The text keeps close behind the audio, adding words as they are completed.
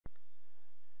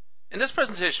In this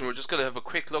presentation, we're just going to have a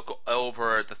quick look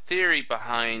over the theory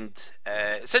behind.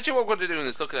 Essentially, what we're going to do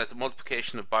is looking at the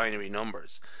multiplication of binary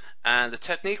numbers, and the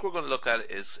technique we're going to look at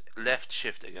is left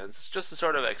shifting. And it's just to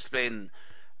sort of explain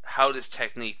how this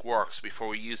technique works before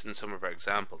we use it in some of our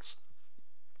examples.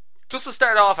 Just to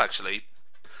start off, actually,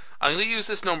 I'm going to use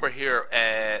this number here,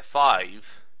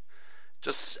 5.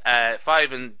 Just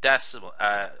 5 in decimal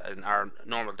in our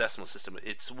normal decimal system.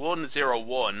 It's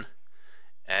 101.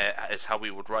 Is how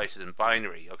we would write it in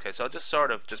binary. Okay, so I'll just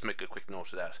sort of just make a quick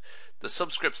note of that. The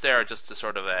subscripts there are just to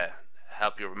sort of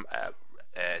help you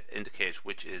indicate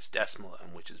which is decimal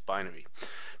and which is binary.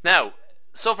 Now,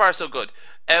 so far so good.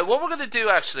 What we're going to do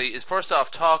actually is first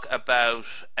off talk about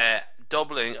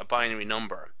doubling a binary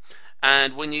number.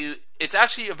 And it's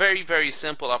actually a very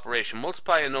simple operation.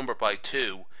 Multiply a number by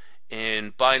 2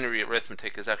 in binary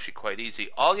arithmetic is actually quite easy.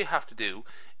 All you have to do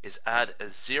is add a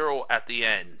 0 at the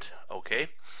end. Okay,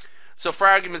 so for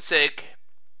argument's sake,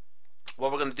 what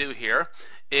we're going to do here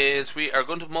is we are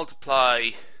going to multiply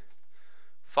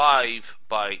 5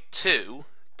 by 2.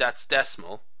 That's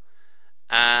decimal,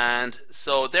 and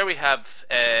so there we have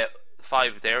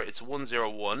 5 there. It's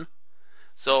 101.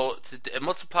 So to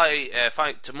multiply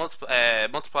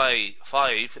multiply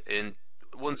 5 in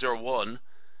 101,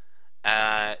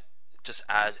 just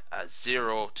add a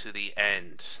 0 to the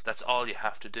end. That's all you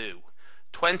have to do.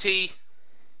 20,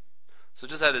 so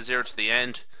just add a 0 to the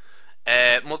end.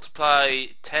 Multiply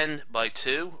 10 by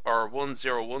 2, or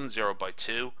 1010 by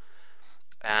 2,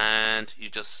 and you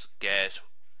just get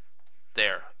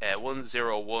there,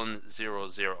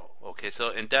 10100. Okay, so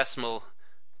in decimal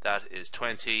that is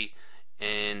 20.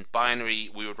 In binary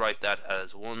we would write that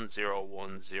as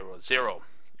 10100.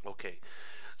 Okay.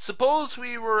 Suppose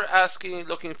we were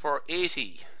looking for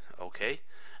 80, okay,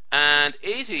 and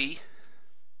 80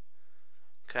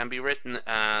 can be written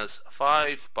as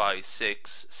 5 by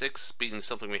 6, 6 being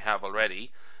something we have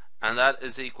already, and that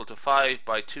is equal to 5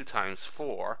 by 2 times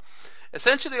 4.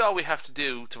 Essentially all we have to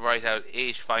do to write out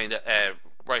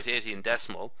write 80 in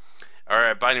decimal,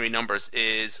 or binary numbers,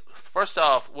 is first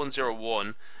off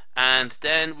 101, and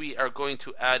then we are going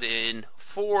to add in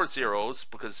 4 zeros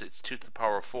because it's 2 to the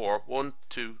power of 4. 1,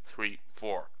 2, 3,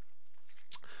 4.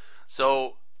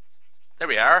 So there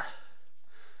we are.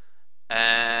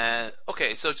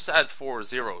 Okay, so just add 4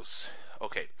 zeros.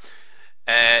 Okay,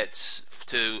 it's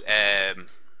to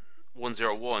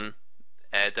 101.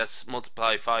 That's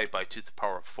multiply 5 by 2 to the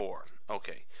power of 4.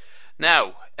 Okay,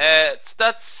 now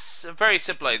that's a very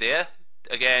simple idea.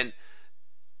 Again,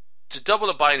 to double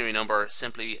a binary number,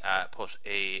 simply put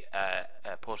a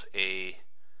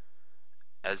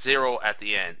 0 at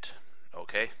the end.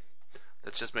 Okay,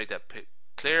 let's just make that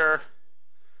clear.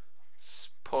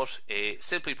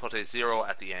 Simply put a 0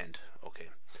 at the end. Okay.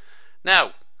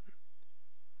 Now,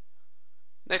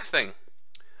 next thing,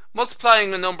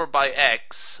 multiplying a number by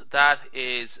x, that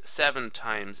is 7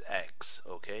 times x.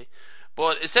 Okay,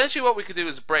 but essentially what we could do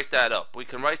is break that up. We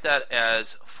can write that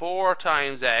as 4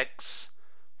 times x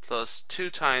plus 2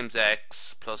 times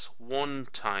x plus 1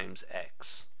 times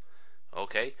x.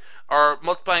 Okay, or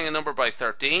multiplying a number by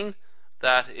 13,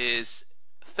 that is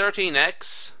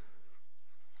 13x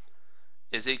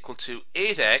is equal to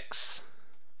 8x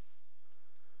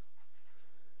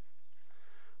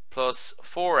plus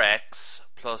 4x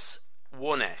plus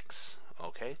 1x.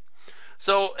 Okay,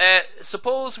 so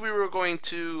suppose we were going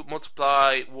to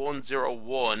multiply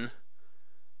 101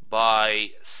 by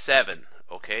 7.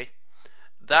 Okay,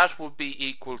 that would be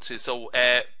equal to, so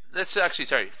let's actually,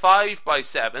 5 by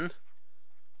 7,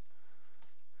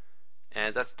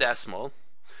 and that's decimal,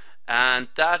 and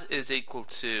that is equal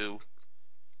to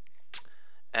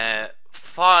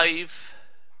 5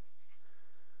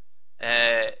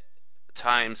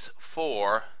 times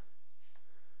 4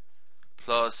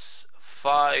 plus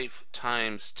 5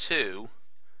 times 2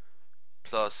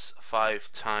 plus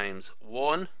 5 times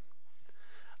 1.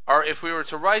 Or if we were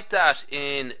to write that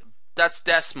in, that's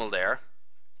decimal there.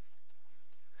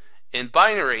 In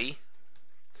binary,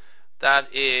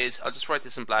 that is, I'll just write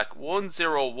this in black,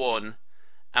 101,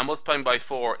 and multiplying by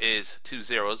 4 is 2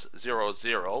 zeros, 0,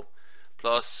 0,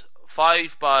 plus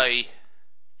 5 by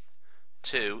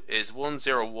 2 is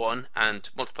 101, and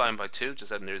multiplying by 2,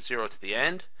 just adding a 0 to the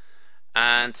end,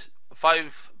 and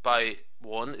 5 by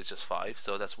 1 is just 5,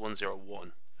 so that's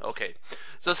 101. Okay,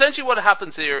 so essentially what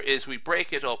happens here is we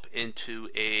break it up into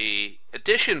a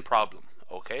addition problem.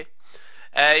 Okay,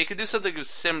 you can do something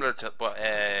similar to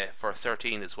for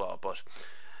 13 as well, but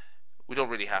we don't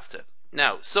really have to.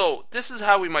 Now, so this is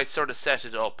how we might sort of set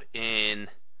it up in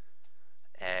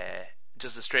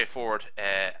just a straightforward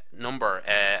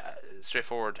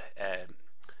straightforward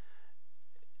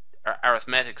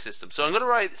arithmetic system. So I'm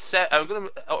going to I'm going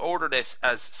to order this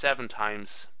as 7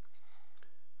 times.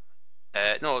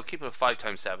 No, I'll keep it 5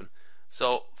 times 7.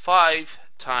 So 5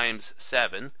 times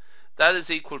 7, that is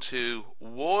equal to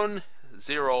 1,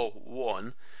 0,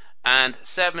 1, and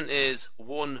 7 is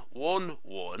 1, 1,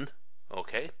 1.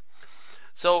 Okay.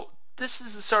 So this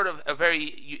is a sort of a very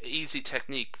easy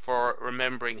technique for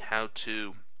remembering how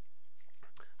to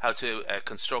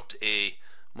construct a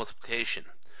multiplication.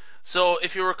 So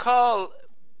if you recall,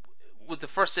 with the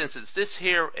first instance, this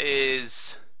here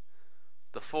is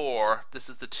the 4, this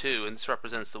is the 2, and this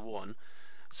represents the 1.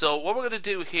 So what we're going to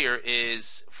do here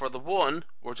is, for the 1,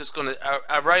 we're just going to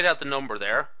write out the number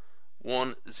there,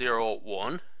 1, 0,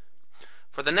 1.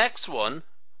 For the next one,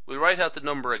 we'll write out the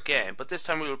number again, but this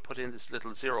time we will put in this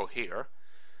little 0 here,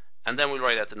 and then we'll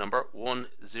write out the number 1,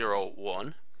 0,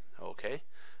 1. Okay.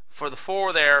 For the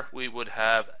 4 there, we would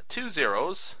have 2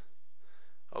 zeros,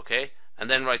 okay, and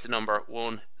then write the number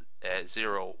 1,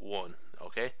 0, 1.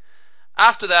 Okay.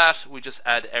 After that, we just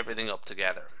add everything up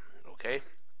together. Okay.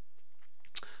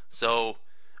 So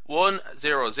 1,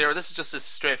 0, 0. This is just a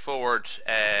straightforward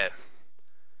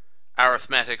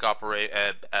arithmetic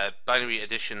binary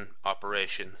addition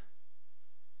operation.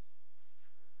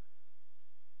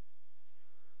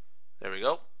 There we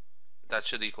go. That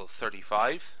should equal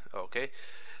 35. Okay.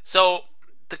 So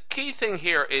the key thing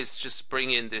here is just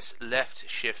bring in this left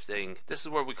shifting. This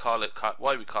is where we call it,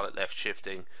 why we call it left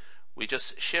shifting. We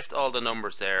just shift all the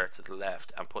numbers there to the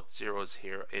left and put zeros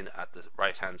here in at the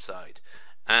right hand side.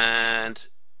 And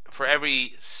for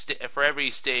every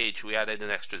stage we added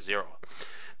an extra 0.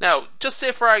 Now, just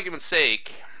say for argument's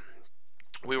sake,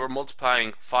 we were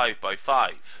multiplying 5 by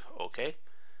 5, okay?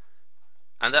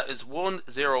 And that is 1,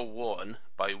 0, 1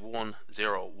 by 1,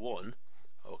 0, 1,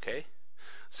 okay?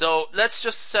 So let's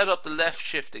just set up the left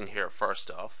shifting here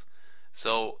first off.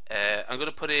 So I'm not going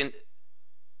to put in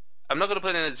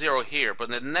a 0 here, but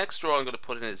in the next row I'm going to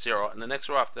put in a 0, and the next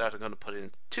row after that I'm going to put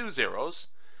in 2 zeros.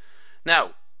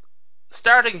 Now,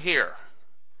 starting here,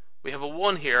 we have a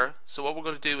 1 here, so what we're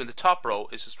going to do in the top row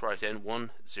is just write in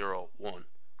 1, 0, 1.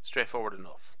 Straightforward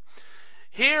enough.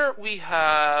 Here we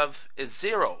have a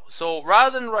 0, so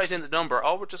rather than write in the number,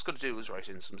 all we're just going to do is write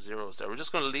in some zeros there. We're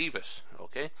just going to leave it,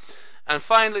 okay? And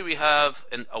finally we have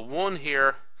a 1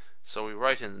 here, so we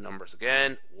write in the numbers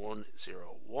again, 1,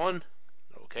 0, 1,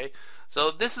 okay?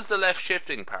 So this is the left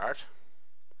shifting part,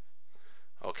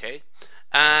 okay?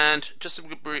 And just to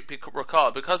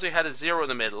recall, because we had a 0 in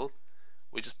the middle,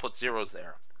 we just put zeros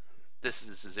there. This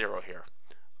is a 0 here,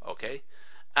 okay?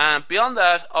 And beyond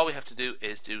that, all we have to do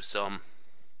is do some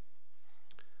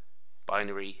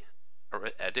binary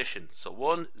addition. So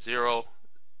 1, 0,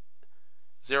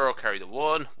 0, carry the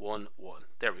 1, 1, 1.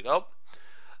 There we go.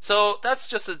 So that's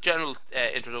just a general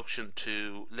introduction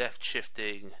to left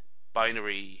shifting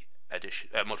binary addition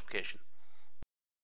multiplication.